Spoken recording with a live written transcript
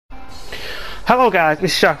Hello guys,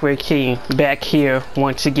 it's Shockwave King back here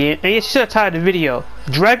once again, and it's just tired of the video.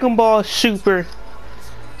 Dragon Ball Super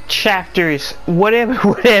chapters, whatever,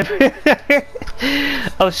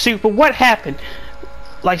 of Super. What happened?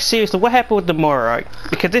 Like seriously, what happened with the Moro arc?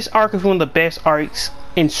 Because this arc is one of the best arcs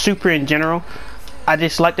in Super in general. I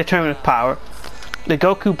just like the Tournament of Power. The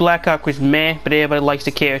Goku Black arc was meh, but everybody likes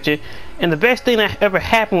the character. And the best thing that ever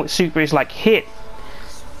happened with Super is like Hit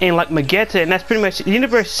and like Magetta, and that's pretty much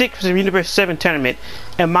Universe 6 was the Universe 7 tournament.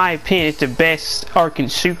 In my opinion, it's the best arc in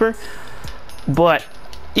Super. But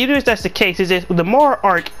even if that's the case, is that the Moro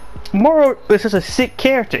arc, Moro was just a sick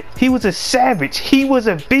character. He was a savage. He was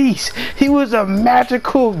a beast. He was a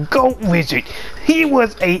magical goat wizard. He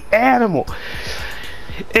was an animal.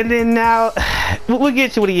 And then now, we'll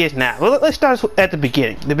get to what he is now. Well, let's start at the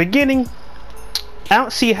beginning. The beginning, I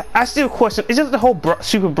still question, is this the whole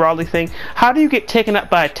Super Broly thing? How do you get taken up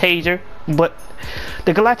by a taser, but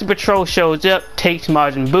the Galactic Patrol shows up, takes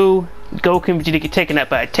Majin Buu, Goku and Vegeta get taken up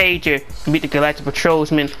by a taser, meet the Galactic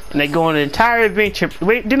Patrolsmen, and they go on an entire adventure.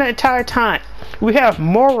 During the entire time, we have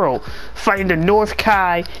Moro fighting the North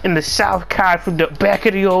Kai and the South Kai from the back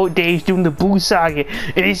of the old days doing the Buu Saga,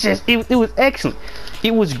 and it's just, it was excellent.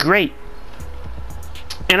 It was great.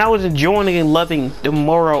 And I was enjoying and loving the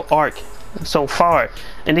Moro arc so far.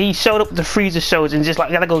 And then he showed up with the Frieza shows and just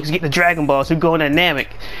like, gotta go get the Dragon Balls. We're going dynamic.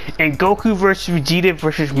 And Goku versus Vegeta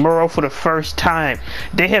versus Moro for the first time.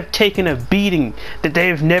 They have taken a beating that they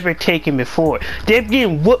have never taken before. They've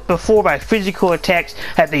been whooped before by physical attacks,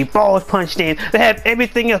 had their balls punched in, they have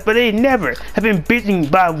everything else, but they never have been beaten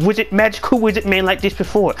by a magical wizard man like this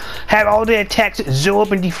before. Have all their attacks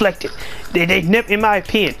absorbed and deflected. They never, in my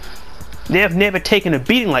opinion, they have never taken a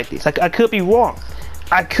beating like this. I could be wrong.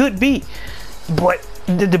 I could be, but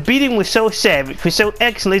the beating was so savage, was so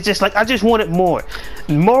excellent. It's just like, I just wanted more.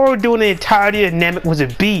 Moro during the entirety of Namek was a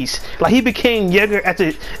beast. Like, he became younger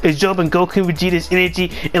after absorbing Goku and Vegeta's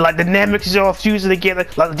energy, and like the Nameks is all fusing together.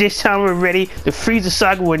 Like, this time we're ready. The Frieza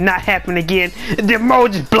Saga will not happen again. And then Moro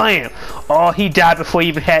just blam. Oh, he died before he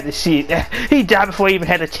even had to see it. He died before he even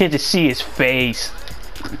had a chance to see his face.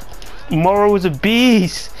 Moro was a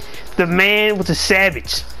beast. The man was a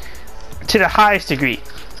savage to the highest degree.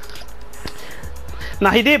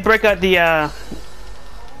 Now he did break out the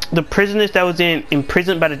prisoners that was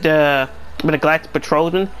imprisoned by the Galactic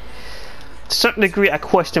Patrolman. To a certain degree, I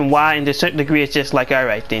question why, and to a certain degree, it's just like, all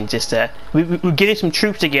right, then, just we're getting some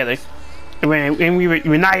troops together, and we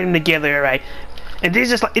reunite them together, all right. And they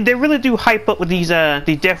just like, they really do hype up with these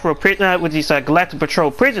death row with these Galactic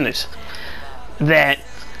Patrol prisoners. That,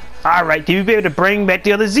 all right, did we be able to bring back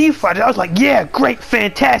the other Z fighters? I was like, yeah, great,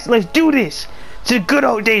 fantastic, let's do this. To the good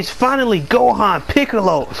old days, finally, Gohan,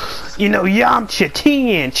 Piccolo, you know, Yamcha,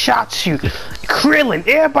 Tien, Chaozu, Krillin,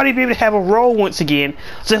 everybody be able to have a role once again.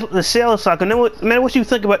 So the Cell Saga, no matter what you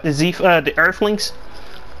think about the Earthlings,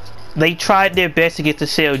 they tried their best to get the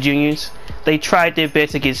Cell Juniors, they tried their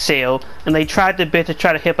best to get Cell, and they tried their best to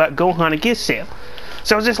try to help out Gohan and get Cell.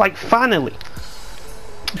 So it's just like, finally.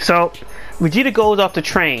 So, Vegeta goes off the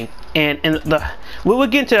train, and we'll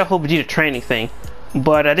get into the whole Vegeta training thing.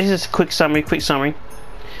 But this is a quick summary.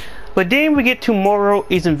 But then we get to Moro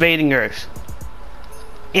is invading Earth.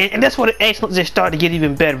 And that's where the excellence just started to get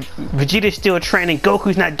even better. Vegeta's still training,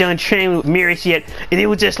 Goku's not done training with Mirrors yet. And it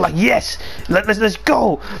was just like, yes, let's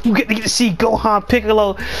go. We get to see Gohan,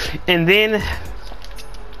 Piccolo. And then,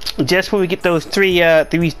 just when we get those three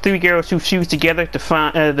girls who fuse together to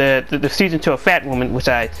find the fuse into a fat woman, which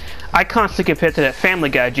I constantly compare to that Family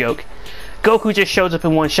Guy joke, Goku just shows up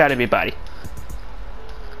and one-shot everybody.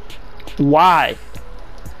 Why?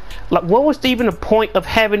 Like, what was even the point of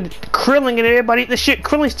having Krillin and everybody? The shit,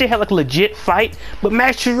 Krillin still had like a legit fight, but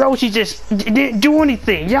Master Roshi just didn't do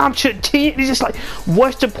anything. Yamcha, Tien, it's just like,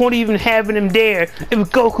 what's the point of even having him there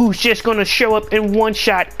if Goku's just gonna show up and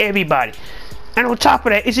one-shot everybody? And on top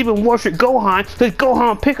of that, it's even worse with Gohan, because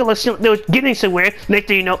Gohan, Piccolo, they was getting somewhere. Next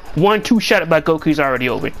thing you know, 1-2 shot by Goku's already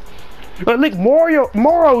over. But look,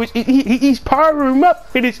 Moro, he's powering him up.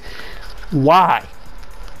 It is, why?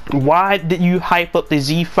 Why did you hype up the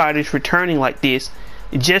Z fighters returning like this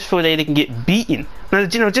just for they can get beaten? Now,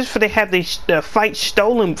 you know, just for they have the fight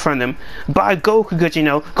stolen from them by Goku, because, you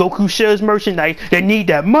know, Goku sells merchandise, they need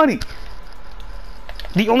that money.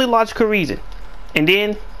 The only logical reason. And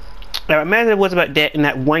then, imagine it was about that, and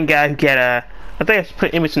that one guy who got I think I should put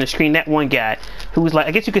an image on the screen, that one guy who was like,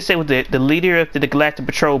 I guess you could say was the leader of the Galactic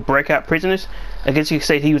Patrol breakout prisoners. I guess you could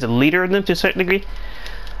say he was a leader of them to a certain degree.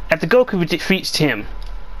 After Goku defeats him,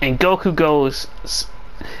 and Goku goes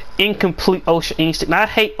incomplete Ultra Instinct. Now, I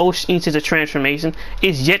hate Ultra Instinct as a transformation.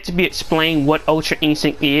 It's yet to be explained what Ultra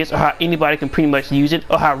Instinct is, or how anybody can pretty much use it,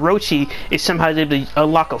 or how Roshi is somehow able to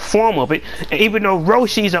unlock a form of it. And even though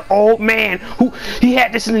Roshi is an old man who he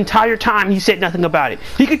had this the entire time, he said nothing about it.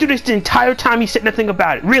 He could do this the entire time, he said nothing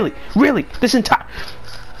about it. Really, this entire.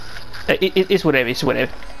 It's whatever. It's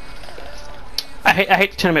whatever. I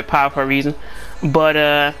hate the tournament power for a reason, but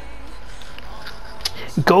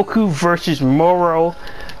Goku versus Moro.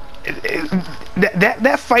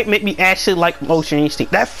 That fight made me actually like Ultra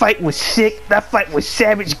Instinct. That fight was sick. That fight was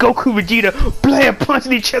savage. Goku and Vegeta blam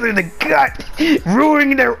punching each other in the gut,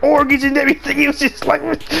 ruining their organs and everything. It was just like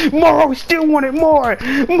Moro still wanted more.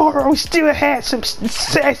 Moro still had some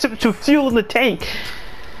to fuel in the tank.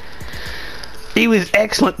 He was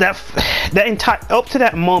excellent. That entire up to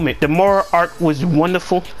that moment, the Moro arc was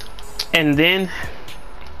wonderful, and then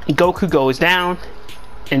Goku goes down.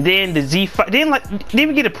 And then the Z5, then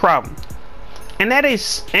we get a problem. And that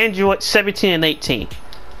is Android 17 and 18.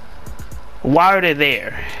 Why are they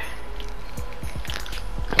there?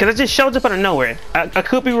 Because it just shows up out of nowhere. I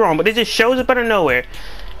could be wrong, but it just shows up out of nowhere.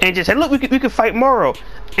 And just, hey, look, we could fight Moro.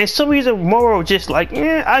 And some reason Moro just like,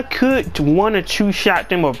 yeah, I could one or two shot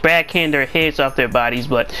them or backhand their heads off their bodies,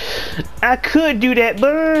 but I could do that,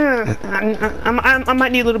 but I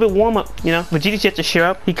might need a little bit warm up, you know. Vegeta's yet to show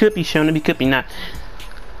up. He could be showing up, he could be not.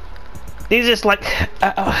 It's just like,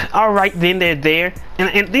 all right, then they're there,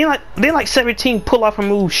 and then like 17 pull off a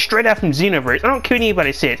move straight out from Xenoverse. I don't care what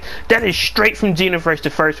anybody says. That is straight from Xenoverse, the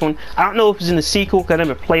first one. I don't know if it's in the sequel because I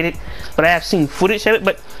never played it, but I have seen footage of it.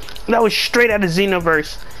 But that was straight out of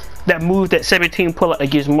Xenoverse. That move that 17 pull out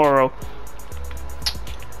against Moro,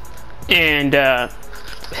 and then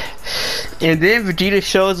Vegeta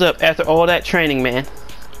shows up after all that training, man.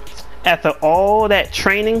 After all that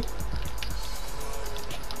training.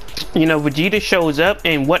 You know, Vegeta shows up,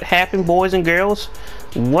 and what happened, boys and girls?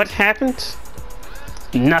 What happens?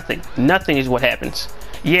 Nothing. Nothing is what happens.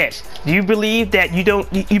 Yes. Do you believe that you don't?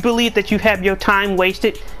 You believe that you have your time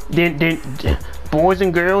wasted? Then, boys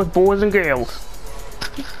and girls,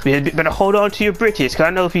 better hold on to your britches. Cause I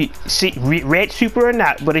know if you see Red Super or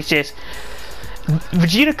not, but it's just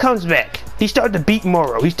Vegeta comes back. He started to beat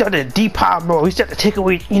Moro. He started to depower Moro. He started to take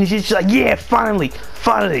away. And he's just like, yeah, finally.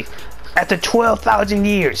 After 12,000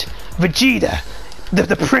 years, Vegeta,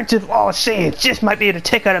 the Prince of all Saiyans, just might be able to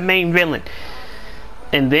take out a main villain.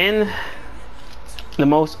 And then the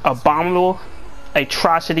most abominable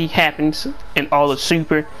atrocity happens in all of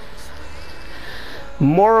Super.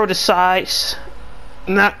 Moro decides.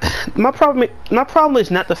 My problem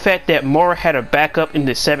is not the fact that Moro had a backup in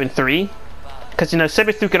the 7-3, because you know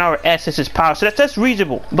 7-3 can already access his power, so that's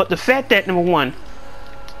reasonable. But the fact that number one,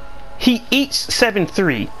 he eats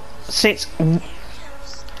 7-3. Since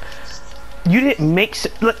you didn't make,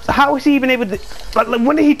 like, how is he even able to, like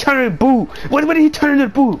when did he turn into Boo? When did he turn into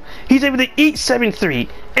Boo? He's able to eat 7-3,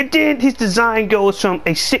 and then his design goes from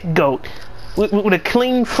a sick goat with a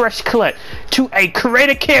clean, fresh cut to a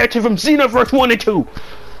created character from Xenoverse 1 and 2,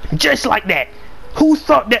 just like that. Who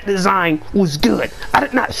thought that design was good? I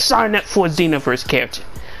did not sign up for a Xenoverse character,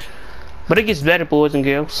 but it gets better, boys and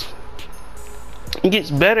girls. It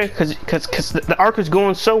gets better because the arc is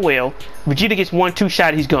going so well. Vegeta gets 1-2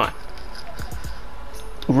 shot, he's gone.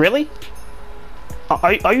 Really?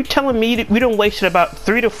 Are you telling me that we don't wasted about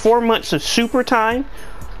 3 to 4 months of Super time?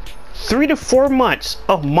 3 to 4 months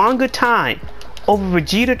of manga time over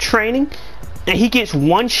Vegeta training, and he gets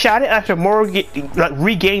one shot after Moro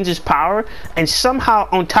regains his power, and somehow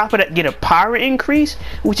on top of that get a power increase,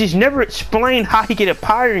 which is never explained how he get a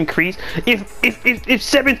power increase if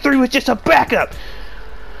 7-3 was just a backup.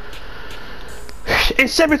 And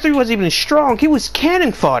 7-3 wasn't even strong. He was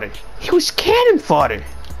cannon fodder.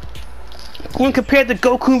 When compared to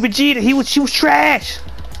Goku and Vegeta, he was trash.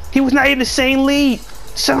 He was not even the same lead.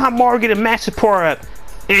 Somehow Moro get a massive power up,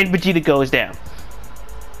 and Vegeta goes down.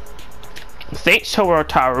 Thanks,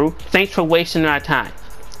 Torotaru. Thanks for wasting our time.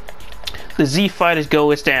 The Z fighters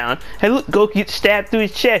goes down. Hey, look, Goku gets stabbed through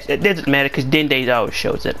his chest. It doesn't matter because Dende's always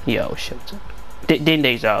shows up. He always shows up.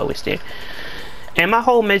 Dende's always there. And my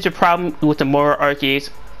whole major problem with the Moro arc is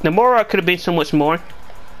the Moro arc could have been so much more.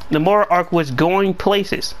 The Moro arc was going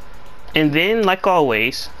places, and then, like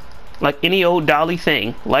always, like any old dolly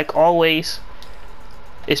thing, like always.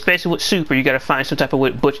 Especially with Super, you gotta find some type of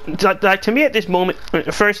way. But like to me at this moment,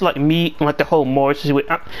 first like me, like the whole Moro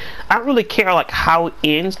situation, I don't really care like how it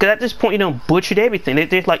ends, because at this point you don't butchered everything.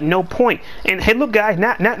 There's like no point. And hey, look guys,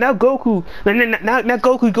 now Goku, now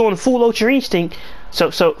Goku's going full Ultra Instinct.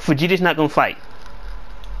 So Vegeta's not gonna fight.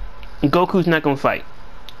 And Goku's not gonna fight.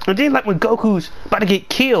 And then like when Goku's about to get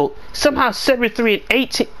killed, somehow 73 and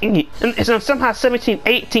 18 and somehow 17,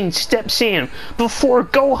 18 steps in before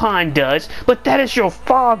Gohan does, but that is your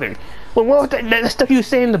father. Well, what was that stuff you were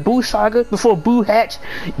saying in the Buu saga before Buu hatched?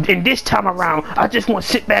 And this time around, I just want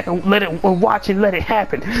to sit back and watch and let it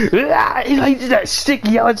happen. Like that stick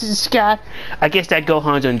yelling to the sky. I guess that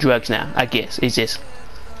Gohan's on drugs now. I guess that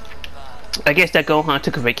Gohan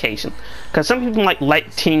took a vacation. Cause some people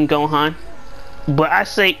like Teen Gohan. But I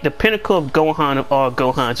say the pinnacle of Gohan of all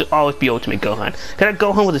Gohans will always be Ultimate Gohan. Cause that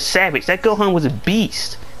Gohan was a savage. That Gohan was a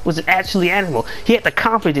beast. Was an actually animal. He had the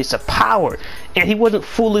confidence, the power, and he wasn't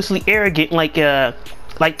foolishly arrogant like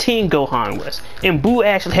Teen Gohan was. And Buu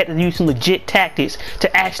actually had to use some legit tactics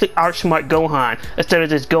to actually outsmart Gohan instead of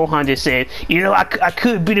this Gohan just saying, you know, I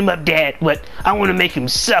could beat him up, Dad, but I want to make him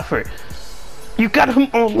suffer. You got him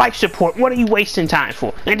on life support. What are you wasting time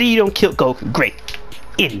for? And then you don't kill Goku. Great,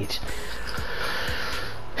 idiots.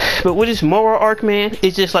 But with this Moro arc, man,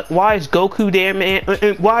 it's just like, why is Goku there, man?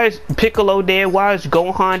 Why is Piccolo there? Why is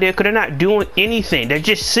Gohan there? Because they're not doing anything. They're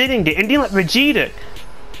just sitting there. And then like Vegeta,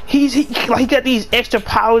 he got these extra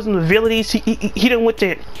powers and abilities. He done went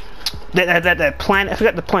to that planet. I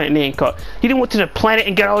forgot the planet name called. He done went to the planet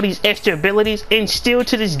and got all these extra abilities. And still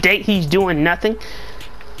to this date, he's doing nothing.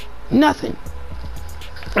 Nothing.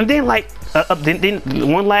 And then like, then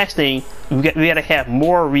one last thing. We gotta have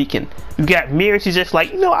Moro Rican. We got Mirrors. He's just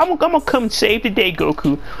like, you know, I'm gonna come save the day,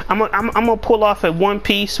 Goku. I'm gonna pull off a One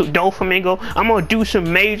Piece with Doflamingo. I'm gonna do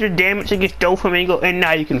some major damage against Doflamingo, and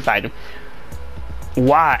now you can fight him.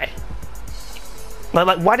 Why?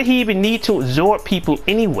 Like why did he even need to absorb people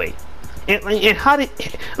anyway? And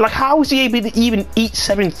how was he able to even eat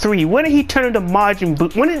 7-3? When did he turn into Majin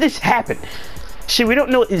Buu? When did this happen? See, we don't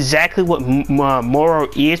know exactly what Moro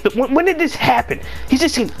is, but when did this happen? He's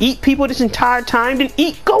just gonna eat people this entire time? Then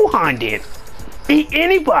eat Gohan then. Eat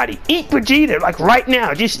anybody. Eat Vegeta, like right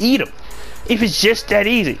now. Just eat him. If it's just that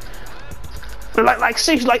easy. Like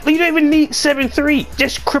seriously, like you don't even need 7-3.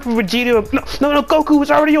 Just cripple Vegeta. No, Goku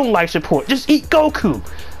was already on life support. Just eat Goku.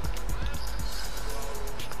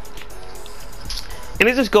 And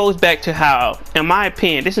it just goes back to how, in my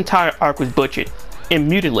opinion, this entire arc was butchered and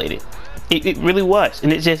mutilated. It really was,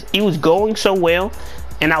 and it was going so well,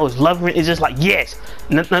 and I was loving it. It's just like, yes,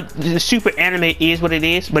 the super anime is what it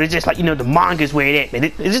is, but it's just like, you know, the manga's where it at.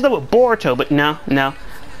 It's just like with Boruto, but no.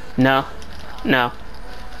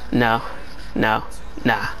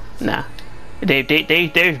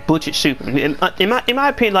 There's butchered super. In my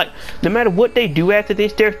opinion, like no matter what they do after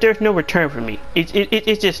this, there's no return for me.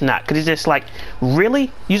 It's just not, because it's just like,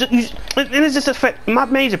 really, and it's just a fact. My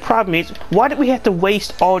major problem is, why did we have to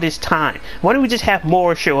waste all this time? Why don't we just have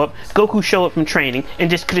Moro show up, Goku show up from training, and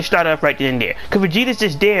just could have started off right then and there? Because Vegeta's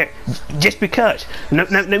just there just because. No,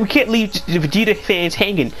 we can't leave the Vegeta fans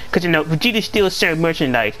hanging, because you know Vegeta still sells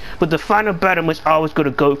merchandise, but the final battle must always go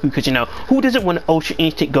to Goku, because you know who doesn't want an Ultra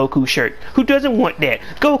Instinct Goku shirt? Who doesn't want that?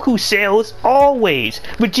 Goku sells always.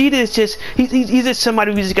 Vegeta is just he's just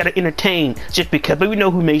somebody we just gotta entertain just because. But we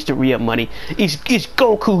know who makes the real money. It's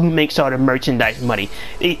Goku who makes all the merchandise money.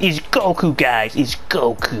 It's Goku, guys. It's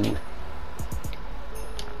Goku.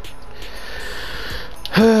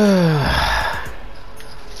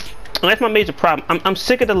 That's my major problem. I'm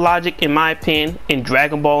sick of the logic, in my opinion, in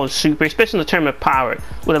Dragon Ball and Super, especially in the term of power.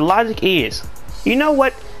 What the logic is, you know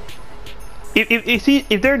what?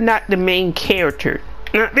 If they're not the main character,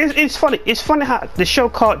 now, it's funny. It's funny how the show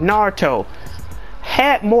called Naruto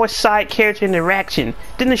had more side character interaction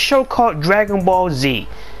than the show called Dragon Ball Z.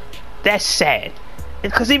 That's sad.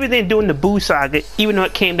 Because even then, doing the Buu saga, even though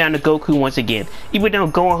it came down to Goku once again, even though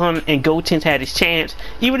Gohan and Goten had his chance,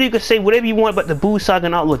 even though you could say whatever you want about the Buu saga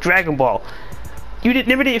and all of Dragon Ball, you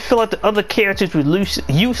never did feel like the other characters were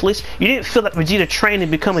useless. You didn't feel like Vegeta training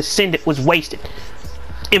and become ascendant was wasted.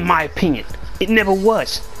 In my opinion, it never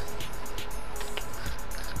was.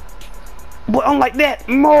 But unlike that,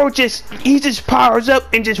 Moro he just powers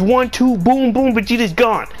up and just 1-2, boom, boom, Vegeta's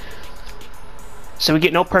gone. So we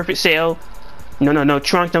get no perfect cell. No,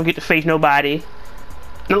 Trunks don't get to face nobody.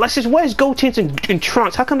 Now let's just, where's Goten and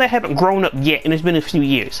Trunks? How come they haven't grown up yet? And it's been a few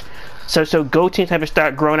years. So Goten haven't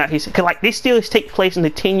started growing out his, cause like this still take place in the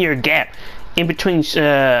 10-year gap in between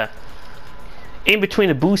the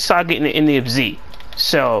Buu saga and the Z.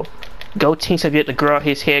 So Goten's have yet to grow out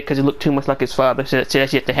his hair because he looked too much like his father. So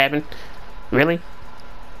that's yet to happen. Really?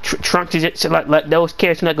 Trunks is so like those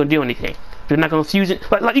characters are not gonna do anything. They're not gonna fuse it.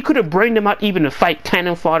 Like you could have bring them out even to fight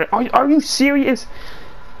Cannon Fodder. Are you serious?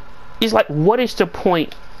 It's like, what is the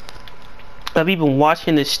point of even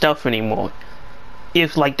watching this stuff anymore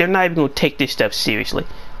if like they're not even gonna take this stuff seriously?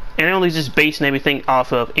 And they're only just basing everything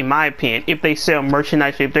off of, in my opinion, if they sell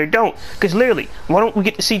merchandise or if they don't. Because literally, why don't we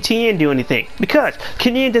get to see Tien do anything? Because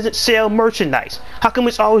Tien doesn't sell merchandise. How come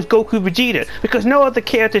it's always Goku, Vegeta? Because no other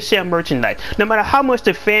characters sell merchandise. No matter how much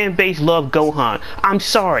the fan base love Gohan, I'm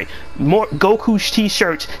sorry, more Goku's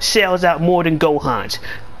t-shirts sells out more than Gohan's.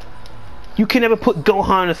 You can never put Gohan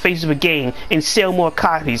on the face of a game and sell more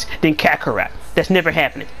copies than Kakarot. That's never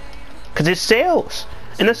happening. Because it sells.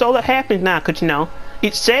 And that's all that happens now, because you know,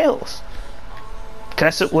 it sells.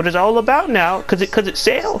 That's what it's all about now, because it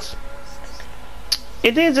sells.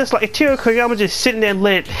 It is just like Akira Koyama just sitting there and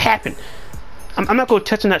let it happen. I'm not going to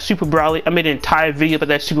touch on that Super Broly. I made an entire video about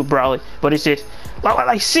that Super Broly, but it's just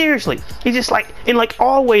like seriously, it's just like, and like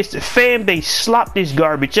always the fan base slop this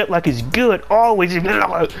garbage up like it's good always.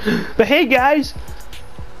 But hey guys,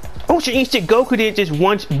 Ultra Instinct Goku did just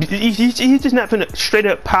once. He's just not gonna straight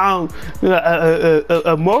up pound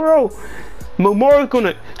Moro. Moro's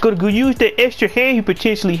gonna use that extra hand he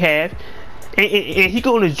potentially have, and he's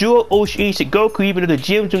gonna duel Ultra Instinct Goku even though the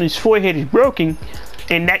gems on his forehead is broken.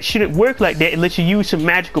 And that shouldn't work like that unless you use some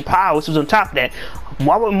magical powers. So on top of that,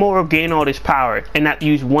 why would Moro gain all this power and not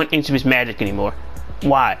use 1 inch of his magic anymore?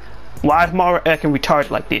 Why? Why is Moro acting retarded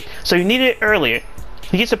like this? So you needed it earlier.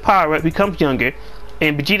 He gets a power up, becomes younger,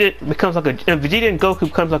 and Vegeta becomes like Vegeta and Goku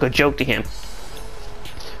becomes like a joke to him.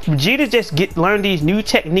 Vegeta just learn these new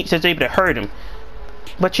techniques that's able to hurt him.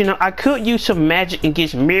 But you know, I could use some magic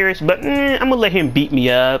against mirrors, but I'm gonna let him beat me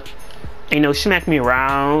up. You know, smack me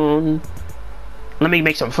around. Let me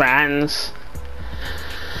make some friends.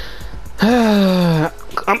 I'm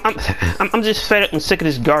just fed up and sick of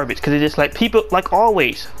this garbage because it's just like people, like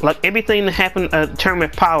always, like everything that happened in terms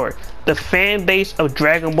of power. The fan base of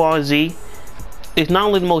Dragon Ball Z is not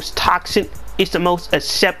only the most toxic, it's the most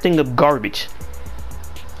accepting of garbage.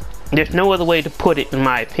 There's no other way to put it, in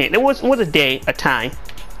my opinion. There was a time.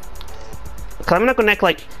 Cause I'm not gonna act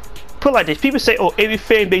like, put it like this. People say, "Oh, every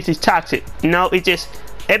fan base is toxic." No, it's just.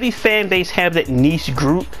 Every fan base have that niche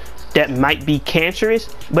group that might be cancerous,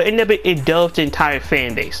 but it never indulged the entire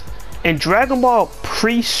fan base. And Dragon Ball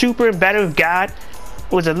pre-Super and Battle of God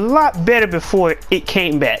was a lot better before it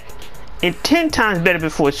came back, and 10 times better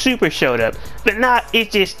before Super showed up. But now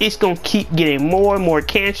it's gonna keep getting more and more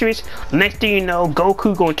cancerous. Next thing you know,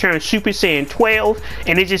 Goku gonna turn Super Saiyan 12,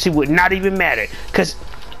 and it would not even matter. Cause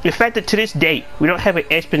the fact that to this day we don't have an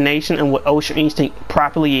explanation on what Ultra Instinct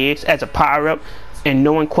properly is as a power-up. And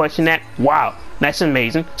no one questioned that. Wow, that's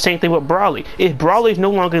amazing. Same thing with Broly. If Broly is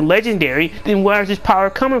no longer legendary, then where is his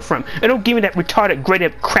power coming from? And don't give me that retarded grade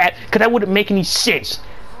up crap, because that wouldn't make any sense.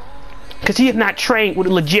 Because he has not trained with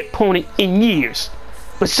a legit opponent in years,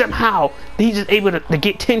 but somehow he's just able to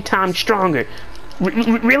get 10 times stronger.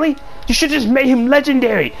 Really? You should just make him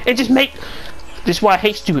legendary and just make. This is why I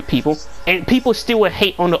hate stupid people, and people still would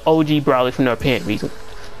hate on the OG Broly for no apparent reason.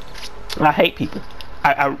 I hate people.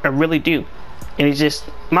 I really do. And it's just,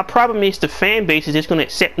 my problem is the fan base is just going to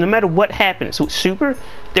accept, no matter what happens with Super,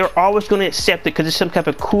 they're always going to accept it because it's some kind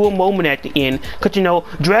of cool moment at the end. Because you know,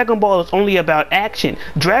 Dragon Ball is only about action.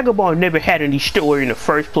 Dragon Ball never had any story in the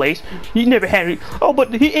first place. He never had any, oh,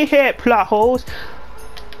 but it had plot holes.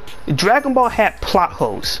 Dragon Ball had plot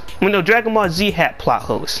holes. Well, no, Dragon Ball Z had plot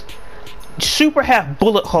holes. Super had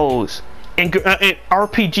bullet holes and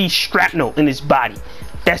RPG shrapnel in his body.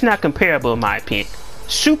 That's not comparable in my opinion.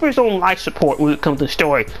 Super's on life support when it comes to the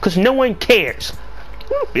story, because no one cares.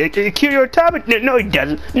 Akira Topic? No, he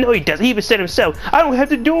doesn't. No, he doesn't. He even said himself, I don't have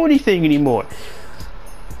to do anything anymore.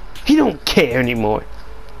 He don't care anymore,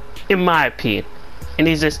 in my opinion. And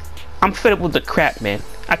he's just, I'm fed up with the crap, man.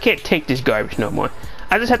 I can't take this garbage no more.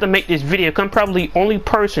 I just have to make this video because I'm probably the only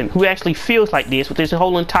person who actually feels like this with this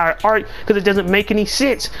whole entire art, because it doesn't make any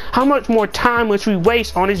sense. How much more time must we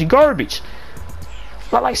waste on this garbage?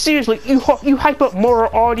 But like seriously, you hype up Moro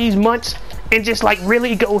all these months and just like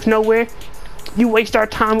really goes nowhere. You waste our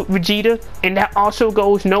time with Vegeta and that also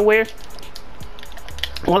goes nowhere.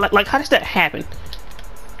 Well, like how does that happen?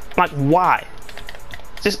 Like why?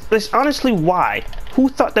 Just honestly, why? Who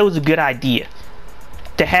thought that was a good idea?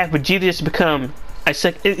 To have Vegeta just become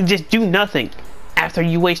just do nothing after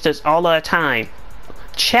you waste us all our time.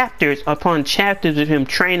 Chapters upon chapters of him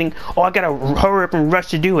training. Oh, I gotta hurry up and rush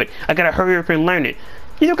to do it. I gotta hurry up and learn it.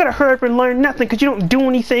 You don't gotta hurry up and learn nothing because you don't do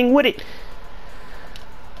anything with it.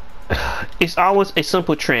 It's always a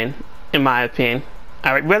simple trend, in my opinion.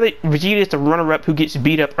 Alright, whether Vegeta is the runner-up who gets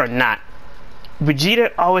beat up or not,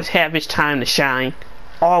 Vegeta always have his time to shine,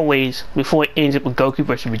 always, before it ends up with Goku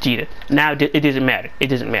versus Vegeta. Now it doesn't matter. It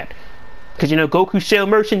doesn't matter. Because you know, Goku sell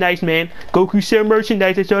merchandise, man. Goku sell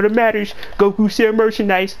merchandise, that's all that matters. Goku sell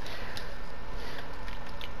merchandise.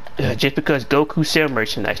 Just because Goku sell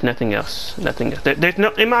merchandise, nothing else. Nothing else. There's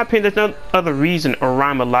no, in my opinion, there's no other reason or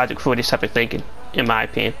rhyme or logic for this type of thinking, in my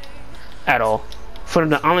opinion, at all. For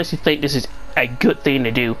them to honestly think this is a good thing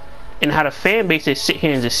to do, and how the fan base just sit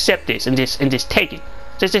here and just accept this and just take it.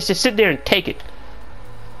 Just sit there and take it.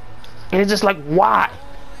 And it's just like, why?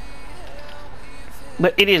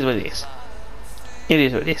 But it is what it is. It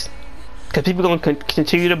is what it is. Because people are going to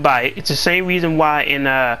continue to buy it. It's the same reason why in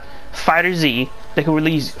Fighter Z, they can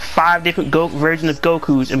release 5 different versions of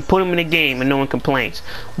Gokus and put them in the game and no one complains.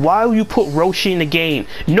 Why would you put Roshi in the game?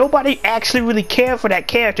 Nobody actually really cared for that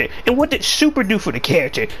character. And what did Super do for the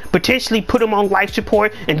character? Potentially put him on life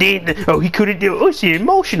support, and then, oh, he couldn't do it. Oh, it's an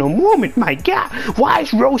emotional moment, my God. Why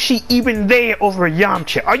is Roshi even there over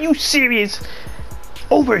Yamcha? Are you serious?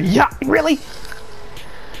 Over Yamcha? Really?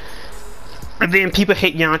 And then people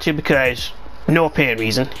hate Yamcha because no apparent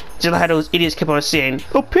reason. Just like how those idiots kept on saying,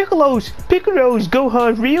 oh, Piccolo's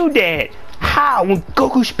Gohan's real dad. How? When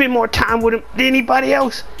Goku spent more time with him than anybody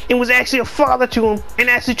else and was actually a father to him and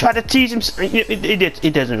actually tried to teach him.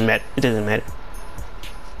 It doesn't matter. It doesn't matter.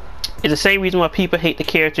 It's the same reason why people hate the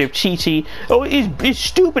character of Chi-Chi. Oh, it's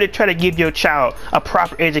stupid to try to give your child a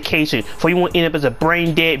proper education for you won't end up as a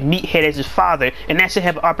brain dead meathead as his father and actually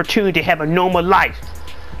have an opportunity to have a normal life.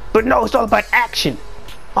 But no, it's all about action.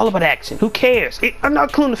 All about action. Who cares? I'm not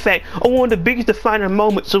including the fact of one of the biggest defining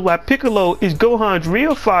moments of why Piccolo is Gohan's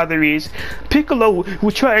real father is Piccolo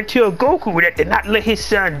was trying to tell Goku that to not let his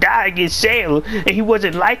son die against Cell, and he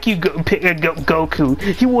wasn't like you, Goku.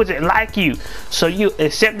 He wasn't like you. So you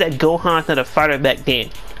accept that Gohan's not a fighter back then,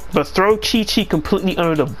 but throw Chi-Chi completely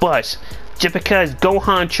under the bus just because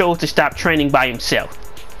Gohan chose to stop training by himself.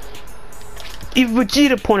 Even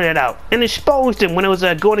Vegeta pointed it out and exposed him when it was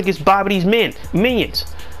going against Babidi's minions.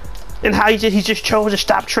 And how he just chose to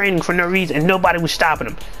stop training for no reason and nobody was stopping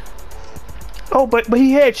him. Oh, but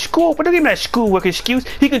he had school. But don't give him that schoolwork excuse.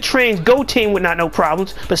 He could train Goten with no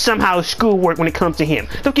problems, but somehow it's schoolwork when it comes to him.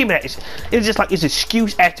 Don't give me that. It's just like it's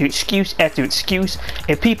excuse after excuse after excuse,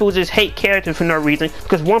 and people just hate characters for no reason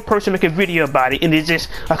because one person make a video about it, and it's just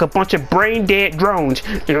like a bunch of brain dead drones.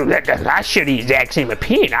 You know, I share the exact same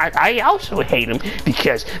opinion. I also hate him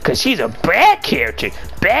because he's a bad character.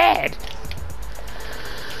 Bad.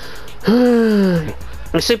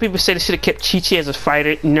 And some people say they should have kept Chi-Chi as a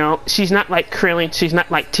fighter. No, she's not like Krillin. She's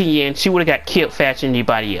not like Tien. She would have got killed faster than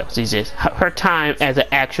anybody else. It's just her time as an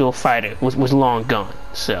actual fighter was long gone.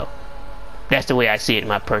 So that's the way I see it in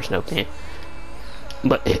my personal opinion.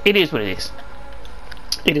 But it is what it is.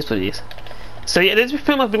 It is what it is. So yeah, this is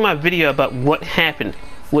pretty much been my video about what happened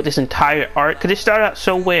with this entire arc, because it started out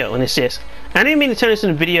so well, and it's just, I didn't mean to turn this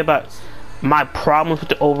into a video about my problems with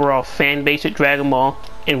the overall fan base of Dragon Ball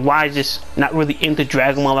and why I just not really into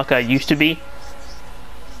Dragon Ball like I used to be.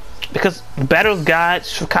 Because Battle of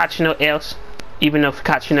Gods for Kachino Else, even though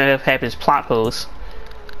Kachino Else had his plot holes,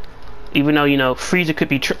 even though, you know, Frieza could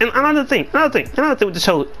be and another thing with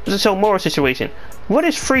this whole Moro situation. What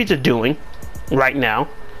is Frieza doing right now?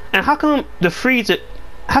 And how come Frieza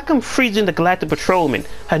and the Galactic Patrolman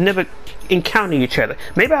have never encountered each other?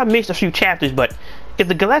 Maybe I missed a few chapters, but if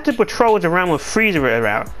the Galactic Patrol was around when Frieza was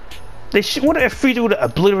around, what if Frieza would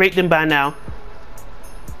have obliterated them by now?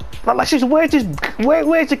 Like, where's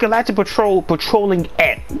the Galactic Patrol patrolling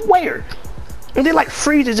at? Where? And then like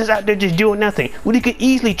Frieza's just out there just doing nothing, when he could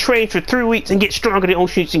easily train for 3 weeks and get stronger than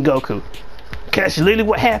Oshinji Goku. Cause that's literally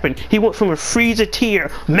what happened. He went from a Frieza tier,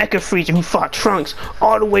 Mecha Frieza who fought Trunks,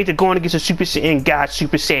 all the way to going against a Super Saiyan God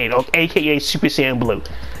Super Saiyan, or aka Super Saiyan Blue.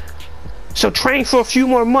 So train for a few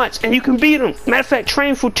more months and you can beat him. Matter of fact,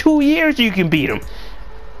 train for 2 years you can beat him.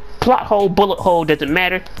 Plot hole, bullet hole, doesn't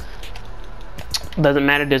matter. Doesn't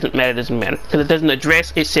matter. Because it doesn't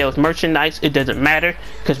address, it sells merchandise, it doesn't matter.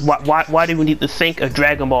 Because why do we need to think of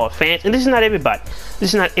Dragon Ball fans? And this is not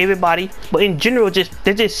everybody. But in general,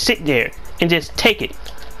 they just sit there and just take it.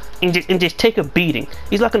 And just take a beating.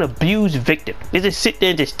 He's like an abused victim. They just sit there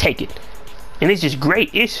and just take it. And it's just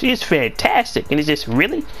great. It's fantastic. And it's just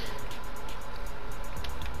really.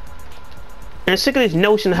 And I'm sick of this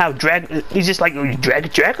notion of how it's just like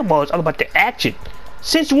Dragon Ball is all about the action.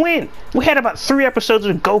 Since when? We had about 3 episodes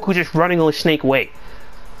of Goku just running on a snake way.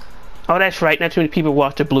 Oh, that's right, not too many people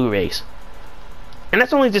watch the Blu-rays. And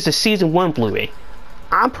that's only just a season 1 Blu-ray.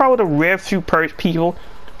 I'm probably the rare few people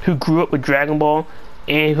who grew up with Dragon Ball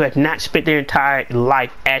and who have not spent their entire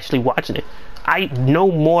life actually watching it. I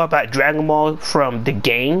know more about Dragon Ball from the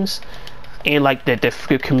games and like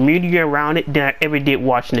the community around it than I ever did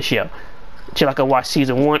watching the show. So like I watched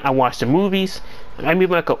season 1, I watched the movies. I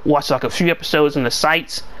mean, I could watch like a few episodes on the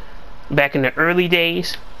sites back in the early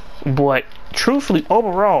days. But truthfully,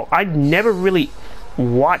 overall, I never really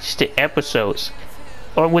watch the episodes,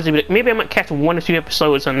 or was it maybe I might catch 1 or 2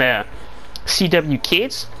 episodes on the CW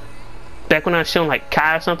Kids back when I was showing like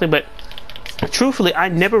Kai or something. But truthfully, I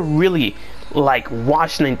never really like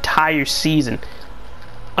watched an entire season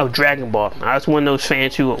of Dragon Ball. I was one of those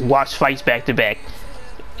fans who watched fights back to back,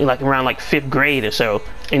 like around like 5th grade or so,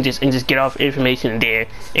 and just get off information there,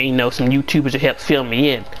 and you know, some YouTubers would help fill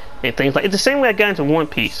me in and things like. It's the same way I got into One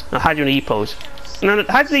Piece, Hydra and Epos. No,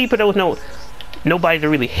 Hydra and Epos, there was nobody to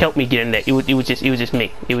really help me get in that. It was just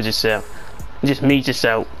me. It was just me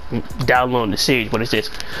downloading the series. But it's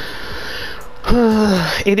just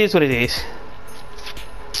it is what it is.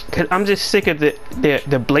 Cause I'm just sick of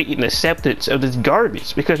the blatant acceptance of this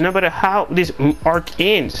garbage. Because no matter how this arc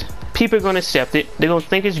ends, people are gonna accept it. They're gonna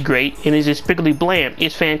think it's great, and it's despicably bland.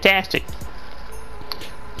 It's fantastic.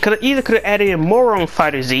 Cause I either could have added in Moro on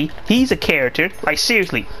Fighter Z. He's a character. Like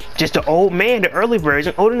seriously, just the old man, the early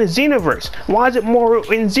version, or in the Xenoverse. Why is it Moro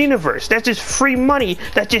in Xenoverse? That's just free money.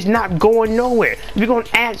 That's just not going nowhere. If you're gonna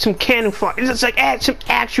add some canon fun, it's just like add some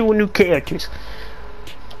actual new characters.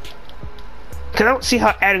 Cause I don't see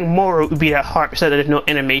how adding Moro would be that hard, so that there's no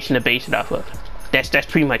animation to base it off of. That's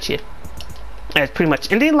pretty much it. That's pretty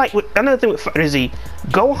much. And then like with another thing with Fighter Z,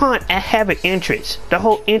 Gohan have an entrance. The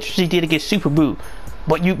whole entrance he did against Super Buu.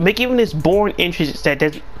 But you make even this boring entrance that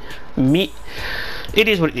doesn't meet. It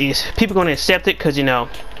is what it is. People gonna accept it because you know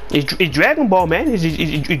it's Dragon Ball, man. It's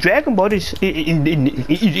Dragon Ball. It's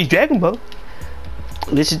Dragon Ball.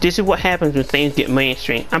 This is what happens when things get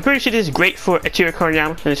mainstream. I'm pretty sure this is great for Akira Toriyama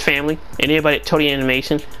and his family and everybody at Toei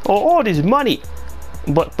Animation. Or all this money,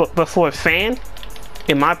 but for a fan,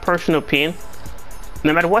 in my personal opinion,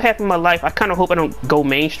 no matter what happens in my life, I kind of hope I don't go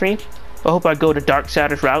mainstream. I hope I go the dark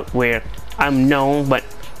side of route where I'm known but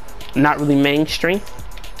not really mainstream,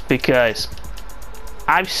 because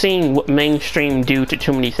I've seen what mainstream do to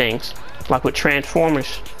too many things, like with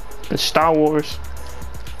Transformers and Star Wars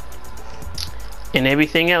and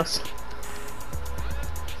everything else,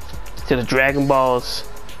 to the Dragon Balls,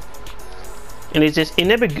 and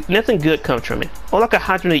nothing good comes from it. Or like a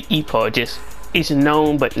Hydra Epo, just it's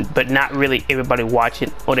known but not really everybody watch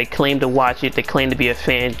it, or they claim to watch it, they claim to be a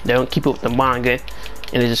fan, they don't keep up with the manga,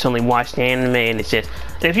 and they just only watch the anime. And it's just,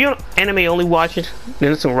 and if you're anime only watching, then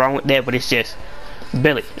there's something wrong with that. But it's just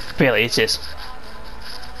Billy, it's just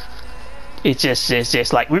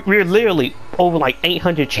like we're literally over like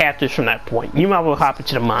 800 chapters from that point. You might as well hop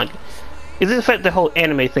into the manga. It's just the fact the whole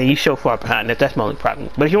anime thing, you so far behind that. That's my only problem.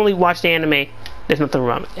 But if you only watch the anime, there's nothing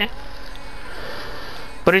wrong with that.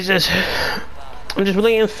 But it's just, I'm just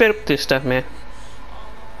really fed up with this stuff, man.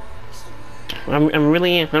 I'm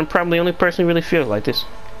really I'm probably the only person who really feels like this.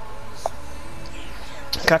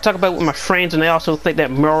 I talk about it with my friends, and they also think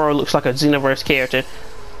that Moro looks like a Xenoverse character.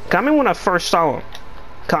 I remember when I first saw him.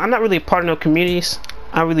 I'm not really a part of no communities.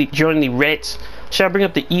 I really join the Reddits. Should I bring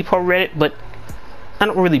up the EPO Reddit? But I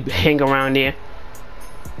don't really hang around there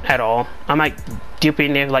at all. I might dip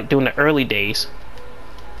in there like during the early days,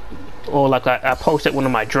 or like I post at one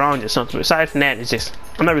of my drawings or something. But aside from that, it's just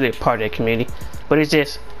I'm not really a part of that community. But it's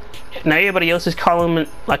just now everybody else is calling him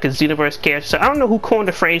like a Xenoverse character. So I don't know who coined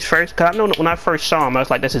the phrase first, because I know that when I first saw him, I was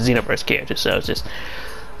like, that's a Xenoverse character. So it's just,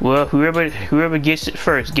 well, whoever gets it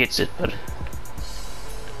first gets it.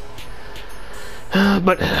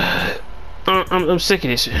 But I'm sick of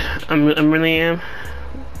this. I really am.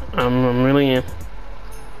 I really am.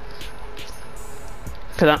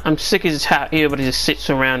 Cause I'm sick of this how everybody just sits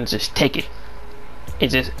around and just take it.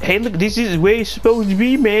 It's just, hey, look, this is where it's supposed to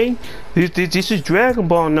be, man. This is Dragon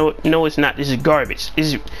Ball. No, it's not. This is garbage.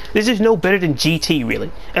 This is no better than GT, really.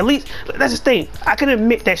 At least, that's the thing. I can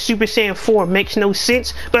admit that Super Saiyan 4 makes no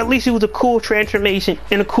sense, but at least it was a cool transformation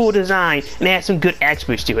and a cool design, and it had some good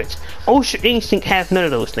aspects to it. Ultra Instinct has none of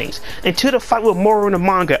those things. Until the fight with Moro in the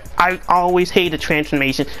manga, I always hated the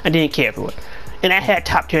transformation. I didn't care for it. And I had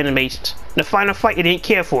top tier animations. The final fight, I didn't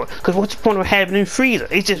care for it, because what's the point of having in Frieza?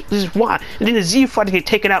 It's just, this is why. And then the Z fighter get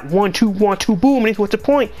taken out 1-2, 1-2, boom, and what's the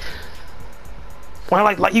point? Well,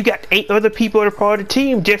 like you got 8 other people that are part of the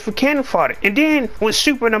team just for cannon fodder. And then with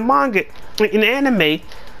Super in the manga, in the anime,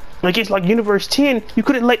 against like Universe 10, you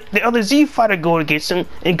could have let the other Z fighter go against him,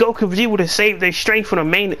 and Goku and Vegeta would have saved their strength from the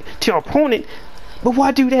main to our opponent. But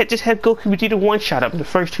why do that? Just have Goku and Vegeta one-shot up in the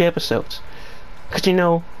first 2 episodes. Because you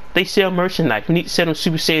know, they sell merchandise. We need to sell them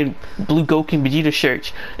Super Saiyan Blue Goku and Vegeta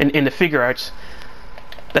shirts and the figure arts.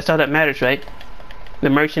 That's all that matters, right? The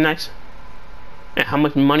merchandise and how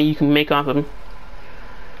much money you can make off of them.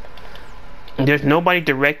 There's nobody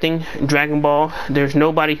directing Dragon Ball. There's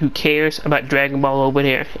nobody who cares about Dragon Ball over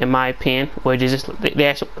there, in my opinion. Where they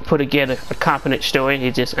actually put together a competent story.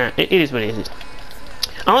 It just it is what it is.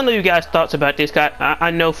 I don't know you guys' thoughts about this guy.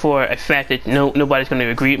 I know for a fact that nobody's gonna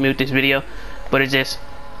agree with me with this video, but it's just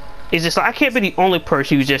like I can't be the only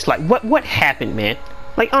person who's just like, what happened, man?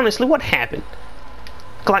 Like honestly, what happened?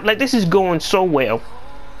 Like this is going so well,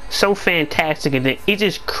 so fantastic, and then it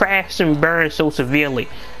just crashed and burned so severely,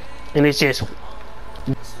 and it's just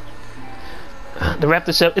to wrap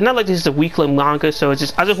this up. It's not like this is a weekly manga, so it's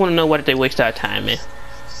just I just want to know why did they waste our time, man.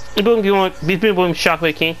 It's been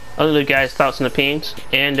Shockwave King. I'll let you guys thoughts and opinions,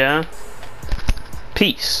 and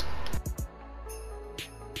peace.